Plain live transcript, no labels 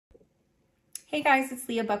Hey guys, it's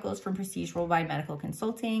Leah Buckles from Prestige Worldwide Medical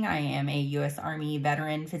Consulting. I am a U.S. Army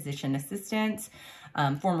veteran physician assistant,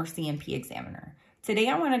 former CMP examiner. Today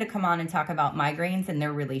I wanted to come on and talk about migraines and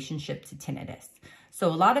their relationship to tinnitus. So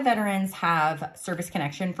a lot of veterans have service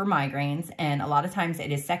connection for migraines, and a lot of times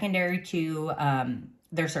it is secondary to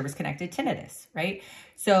their service-connected tinnitus, right?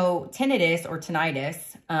 So tinnitus or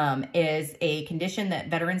tinnitus is a condition that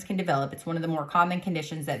veterans can develop. It's one of the more common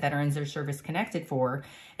conditions that veterans are service-connected for,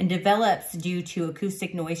 and develops due to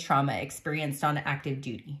acoustic noise trauma experienced on active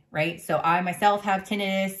duty, right? So I myself have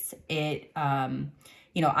tinnitus.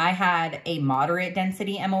 I had a moderate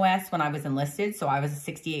density MOS when I was enlisted. So I was a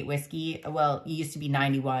 68 whiskey. Well, it used to be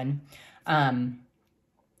 91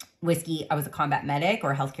 whiskey. I was a combat medic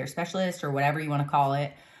or a healthcare specialist or whatever you want to call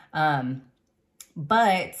it.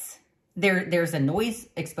 But there's a noise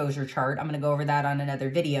exposure chart. I'm going to go over that on another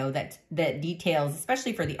video that details,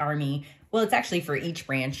 especially for the Army. Well, it's actually for each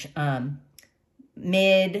branch, mild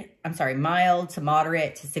to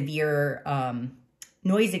moderate to severe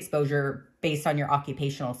noise exposure based on your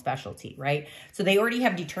occupational specialty, right? So they already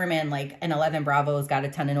have determined like an 11 Bravo's got a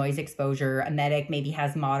ton of noise exposure. A medic maybe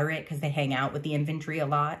has moderate because they hang out with the infantry a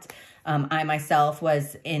lot. I myself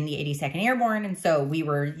was in the 82nd Airborne, and so we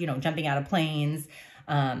were, jumping out of planes,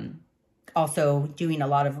 also doing a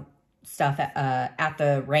lot of stuff at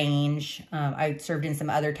the range. I served in some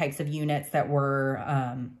other types of units that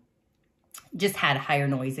were just had higher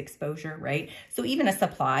noise exposure, right? So even a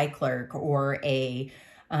supply clerk or a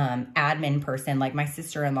admin person, like my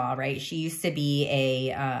sister-in-law, right? She used to be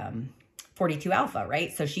a 42 Alpha,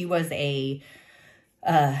 right? So she was a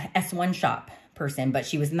S1 shop person, but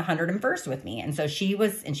she was in the 101st with me. And so she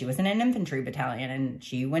was in an infantry battalion, and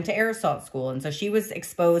she went to air assault school. And so she was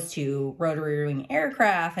exposed to rotary wing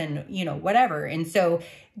aircraft and, whatever. And so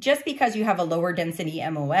just because you have a lower density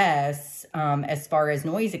MOS, as far as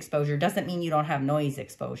noise exposure, doesn't mean you don't have noise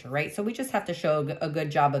exposure, right? So we just have to show a good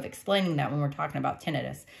job of explaining that when we're talking about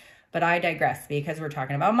tinnitus. But I digress because we're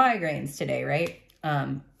talking about migraines today, right?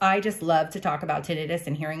 I just love to talk about tinnitus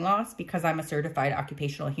and hearing loss because I'm a certified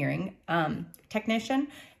occupational hearing technician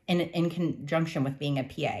in conjunction with being a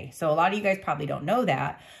PA. So a lot of you guys probably don't know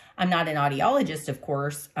that. I'm not an audiologist, of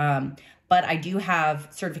course, but I do have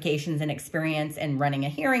certifications and experience in running a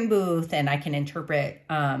hearing booth, and I can interpret,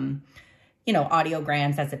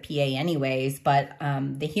 audiograms as a PA anyways, but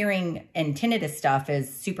the hearing and tinnitus stuff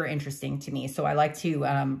is super interesting to me. So I like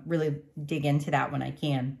to really dig into that when I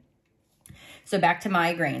can. So back to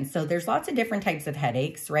migraines. So there's lots of different types of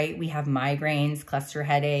headaches, right? We have migraines, cluster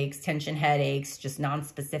headaches, tension headaches, just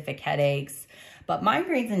non-specific headaches. But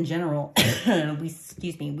migraines in general, we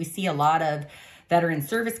see a lot of veteran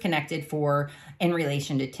service connected for in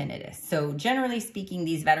relation to tinnitus. So generally speaking,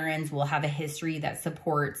 these veterans will have a history that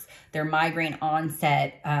supports their migraine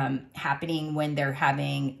onset happening when they're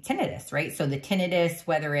having tinnitus, right? So the tinnitus,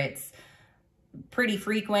 whether it's pretty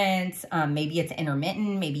frequent, maybe it's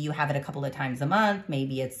intermittent, maybe you have it a couple of times a month,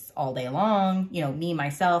 maybe it's all day long. Me,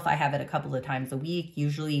 myself, I have it a couple of times a week,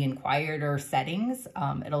 usually in quieter settings.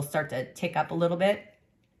 It'll start to tick up a little bit.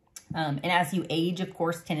 And as you age, of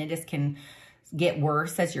course, tinnitus can get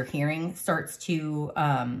worse as your hearing starts to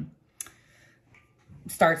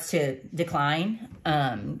decline.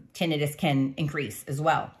 Tinnitus can increase as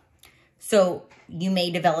well. So you may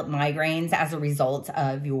develop migraines as a result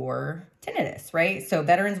of your tinnitus, right? So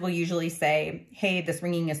veterans will usually say, hey, this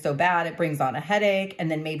ringing is so bad, it brings on a headache.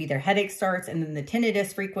 And then maybe their headache starts, and then the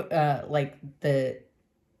tinnitus, the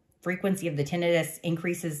frequency of the tinnitus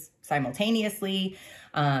increases simultaneously.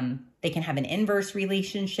 They can have an inverse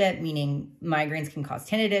relationship, meaning migraines can cause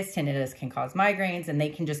tinnitus, tinnitus can cause migraines, and they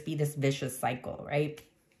can just be this vicious cycle, right?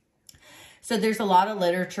 So there's a lot of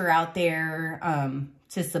literature out there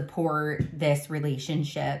to support this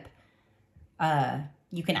relationship.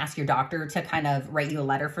 You can ask your doctor to kind of write you a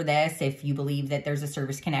letter for this. If you believe that there's a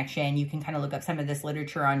service connection, you can kind of look up some of this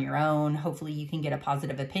literature on your own. Hopefully you can get a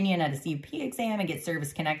positive opinion at a CP exam and get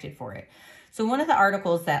service connected for it. So one of the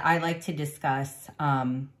articles that I like to discuss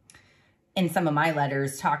in some of my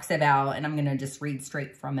letters talks about, and I'm going to just read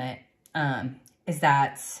straight from it, is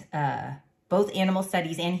that both animal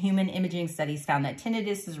studies and human imaging studies found that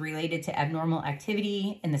tinnitus is related to abnormal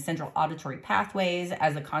activity in the central auditory pathways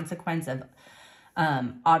as a consequence of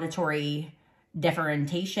auditory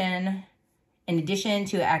differentiation. In addition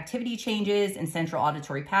to activity changes in central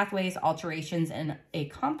auditory pathways, alterations in a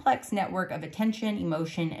complex network of attention,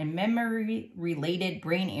 emotion, and memory-related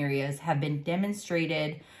brain areas have been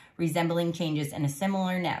demonstrated resembling changes in a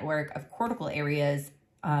similar network of cortical areas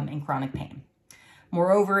in chronic pain.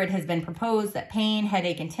 Moreover, it has been proposed that pain,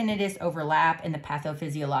 headache, and tinnitus overlap in the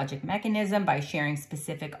pathophysiologic mechanism by sharing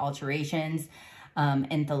specific alterations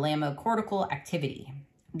in thalamocortical activity.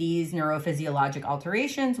 These neurophysiologic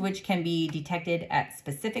alterations, which can be detected at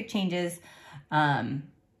specific changes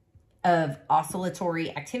of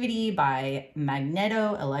oscillatory activity by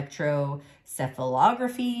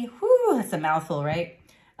magnetoelectroencephalography, whew, that's a mouthful, right?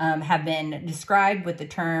 Have been described with the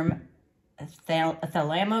term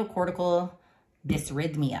thalamocortical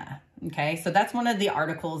dysrhythmia. Okay, so that's one of the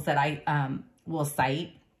articles that I will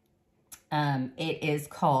cite. It is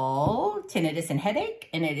called Tinnitus and Headache,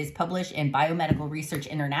 and it is published in Biomedical Research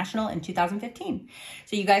International in 2015.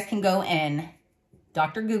 So you guys can go and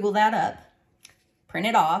Dr. Google that up, print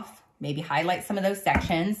it off, maybe highlight some of those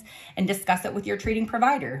sections, and discuss it with your treating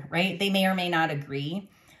provider, right? They may or may not agree.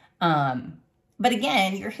 But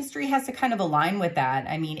again, your history has to kind of align with that.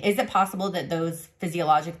 I mean, is it possible that those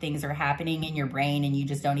physiologic things are happening in your brain and you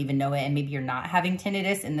just don't even know it, and maybe you're not having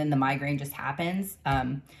tinnitus and then the migraine just happens?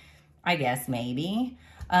 I guess maybe.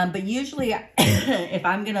 But usually if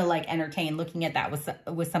I'm going to like entertain looking at that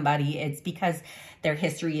with somebody, it's because their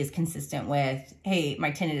history is consistent with, hey, my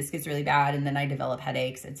tinnitus gets really bad and then I develop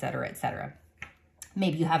headaches, et cetera, et cetera.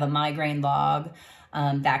 Maybe you have a migraine log.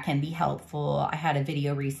 That can be helpful. I had a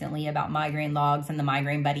video recently about migraine logs and the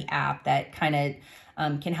Migraine Buddy app that kind of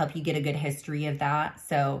can help you get a good history of that.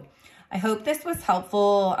 So I hope this was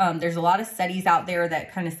helpful. There's a lot of studies out there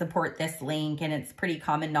that kind of support this link, and it's pretty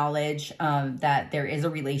common knowledge that there is a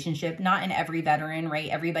relationship, not in every veteran, right?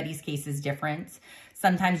 Everybody's case is different.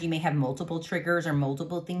 Sometimes you may have multiple triggers or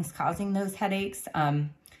multiple things causing those headaches.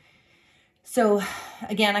 So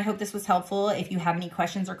again, I hope this was helpful. If you have any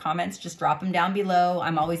questions or comments, just drop them down below.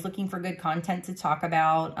 I'm always looking for good content to talk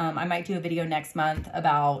about. I might do a video next month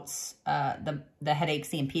about the headache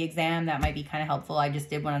CMP exam. That might be kind of helpful. I just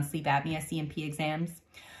did one on sleep apnea CMP exams.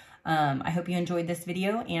 I hope you enjoyed this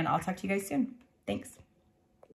video, and I'll talk to you guys soon. Thanks.